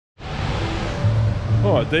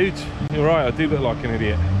Alright dudes, you're right, I do look like an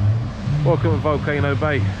idiot. Welcome to Volcano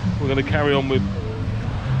Bay. We're going to carry on with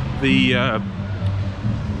the,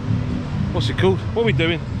 what's it called? What are we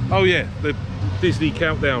doing? Oh yeah, the Disney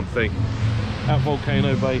countdown thing at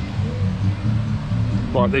Volcano Bay.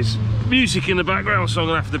 Right, there's music in the background, so I'm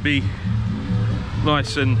going to have to be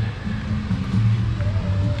nice and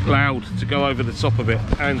loud to go over the top of it.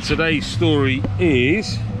 And today's story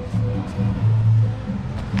is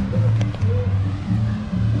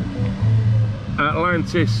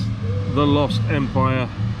Atlantis, the Lost Empire,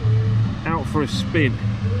 out for a spin.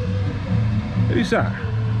 Who's that?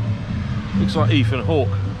 Looks like Ethan Hawke.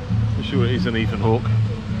 I'm sure it is an Ethan Hawke.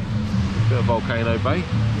 Bit of Volcano Bay.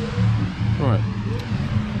 Right.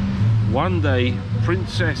 One day,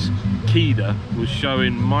 Princess Kida was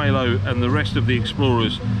showing Milo and the rest of the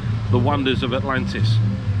explorers the wonders of Atlantis.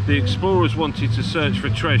 The explorers wanted to search for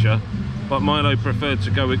treasure, but Milo preferred to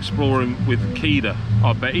go exploring with Kida.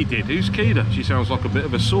 I bet he did. Who's Kida? She sounds like a bit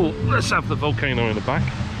of a sort. Let's have the volcano in the back.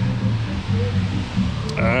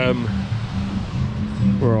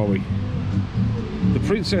 Where are we? The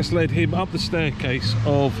princess led him up the staircase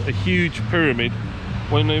of a huge pyramid.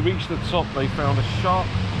 When they reached the top, they found a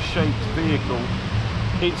shark-shaped vehicle.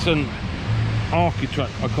 It's an architrav.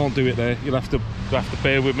 I can't do it there. You'll have to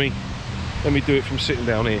bear with me. Let me do it from sitting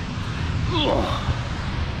down here. Ugh.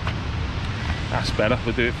 That's better.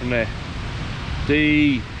 We'll do it from there.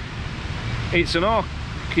 It's an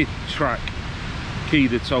architrav,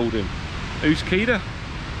 Kida told him. Who's Kida?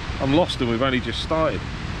 I'm lost and we've only just started.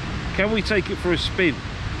 Can we take it for a spin?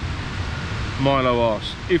 Milo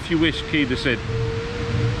asked. If you wish, Kida said.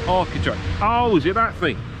 Architrav. Oh, is it that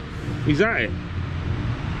thing? Is that it?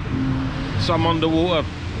 Some underwater,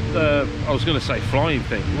 I was going to say flying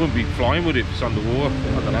thing. It wouldn't be flying, would it, if it's underwater?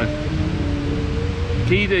 I don't know.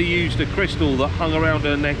 Kida used a crystal that hung around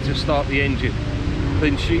her neck to start the engine.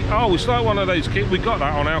 Then she, oh, it's like one of those, we got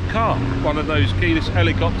that on our car. One of those keyless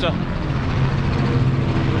helicopter.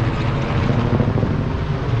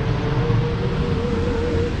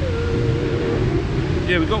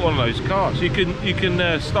 Yeah, we got one of those cars. You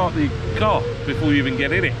can start the car before you even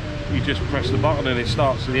get in it. You just press the button and it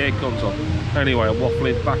starts and the aircon's on. Anyway, I'm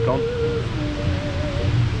waffling back on.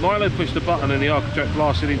 Milo pushed the button and the architrav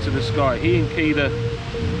blasted into the sky. He and Kida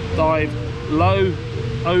dived low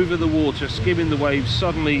over the water, skimming the waves.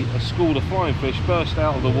 Suddenly, a school of flying fish burst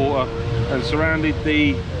out of the water and surrounded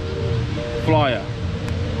the flyer.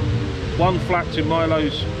 One flapped in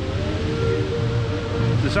Milo's...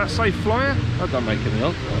 Does that say flyer? That don't make any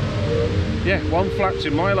odds. Yeah, one flapped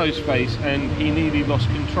in Milo's face and he nearly lost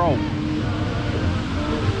control.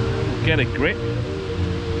 Get a grip.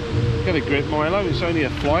 Get a grip, Milo. It's only a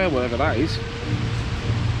flyer, whatever that is.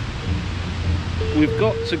 We've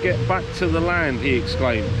got to get back to the land, he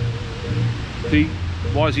exclaimed.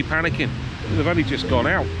 Why is he panicking? They've only just gone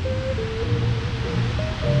out.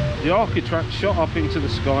 The architrav shot up into the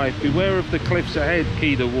sky. Beware of the cliffs ahead,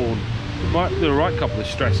 Kida warned. There are a right couple of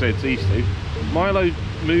stress heads, these two. Milo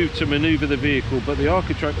moved to manoeuvre the vehicle, but the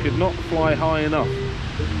architrav could not fly high enough.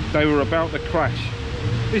 They were about to crash.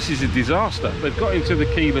 This is a disaster. They've got into the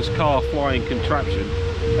keyless car flying contraption,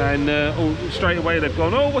 and straight away they've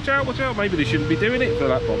gone, oh, watch out, watch out. Maybe they shouldn't be doing it if they're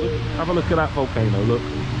that bothered. Have a look at that volcano, look.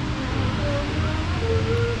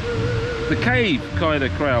 The cave, Kida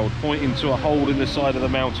crowd, pointing to a hole in the side of the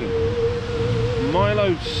mountain.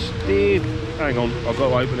 Milo steered... Hang on, I've got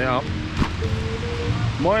to open it up.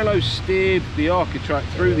 Milo steered the architrav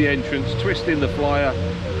through the entrance, twisting the flyer.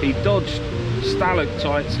 He dodged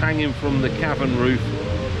stalactites hanging from the cavern roof.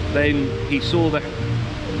 Then he saw the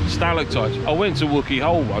stalactites. I went to Wookiee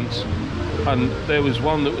Hole once, and there was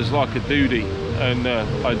one that was like a doodie, and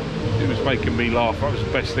it was making me laugh. That was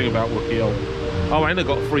the best thing about Wookiee Hole. Oh, and I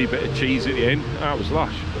got a free bit of cheese at the end. That was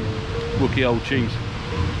lush. Wookiee Hole cheese.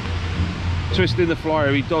 Twisting the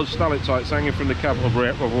flyer, he dodged stalactites hanging from the cavern.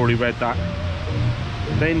 I've already read that.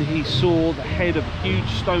 Then he saw the head of a huge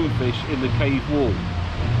stonefish in the cave wall.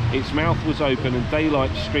 Its mouth was open and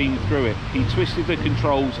daylight streamed through it. He twisted the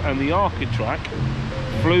controls and the architrav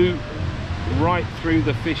flew right through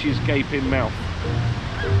the fish's gaping mouth.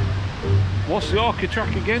 What's the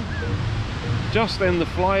architrav again? Just then the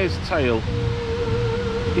flyer's tail...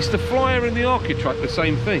 Is the flyer and the architrav the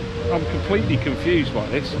same thing? I'm completely confused by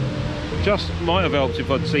this. Just might have helped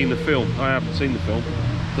if I'd seen the film. I haven't seen the film.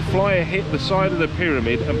 The flyer hit the side of the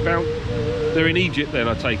pyramid and bounced. They're in Egypt then,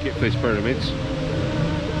 I take it, for these pyramids.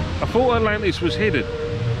 I thought Atlantis was hidden.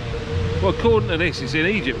 Well, according to this, it's in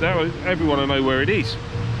Egypt. Now everyone will know where it is.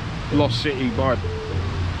 Lost city by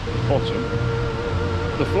bottom.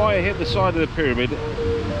 The flyer hit the side of the pyramid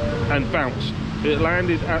and bounced. It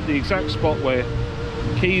landed at the exact spot where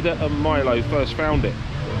Keeda and Milo first found it.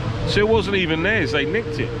 So it wasn't even theirs, they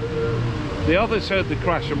nicked it. The others heard the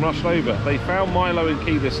crash and rushed over. They found Milo and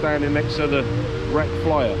Keeda standing next to the wrecked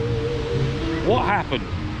flyer. What happened?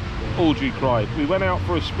 Audrey cried. We went out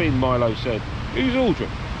for a spin, Milo said. Who's Audrey?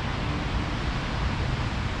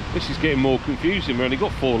 This is getting more confusing. We've only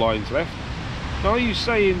got 4 lines left. Are you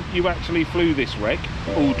saying you actually flew this wreck?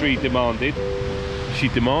 Audrey demanded. She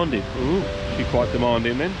demanded. Ooh, she's quite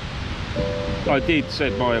demanding then. I did,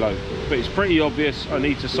 said Milo, but it's pretty obvious I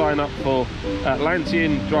need to sign up for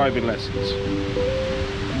Atlantean driving lessons.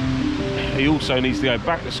 He also needs to go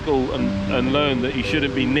back to school and learn that he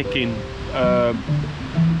shouldn't be nicking,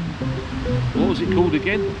 what was it called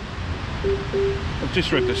again? I've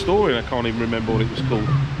just read the story and I can't even remember what it was called.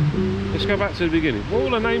 Let's go back to the beginning. What were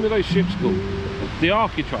the name of those ships called? The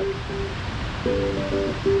Architrac.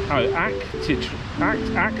 Oh,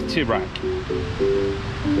 Actirac.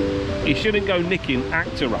 He shouldn't go nicking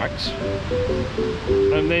Actiracs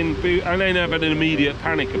and then have an immediate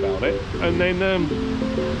panic about it, and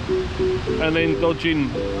then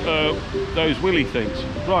dodging those willy things.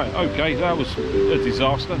 Right, okay, that was a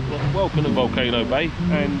disaster. Welcome to Volcano Bay,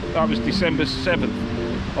 and that was December 7th.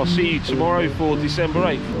 I'll see you tomorrow for December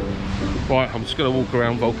 8th. Right, I'm just going to walk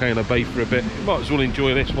around Volcano Bay for a bit. Might as well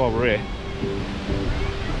enjoy this while we're here.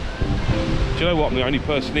 Do you know what? I'm the only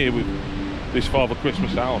person here with this Father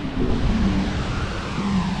Christmas hat on.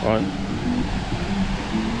 Right.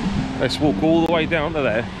 Let's walk all the way down to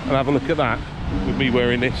there and have a look at that, with me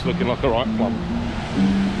wearing this, looking like a right plum.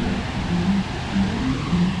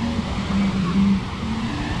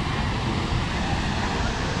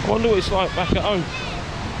 I wonder what it's like back at home.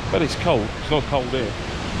 But it's cold. It's not cold here.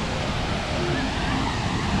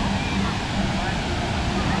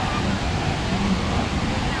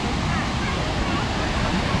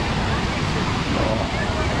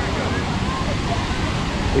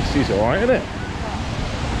 This is alright, isn't it?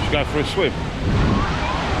 Should go for a swim.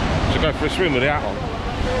 Should go for a swim with the hat on.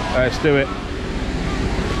 Let's do it.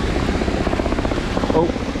 Oh,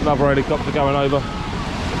 another helicopter going over.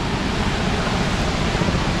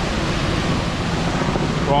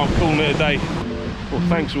 Right, I'm calling it a day. Well,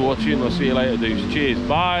 thanks for watching. I'll see you later, dudes. Cheers.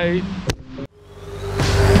 Bye.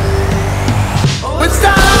 Oh, it's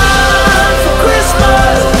time for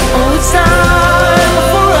Christmas. Oh, it's time.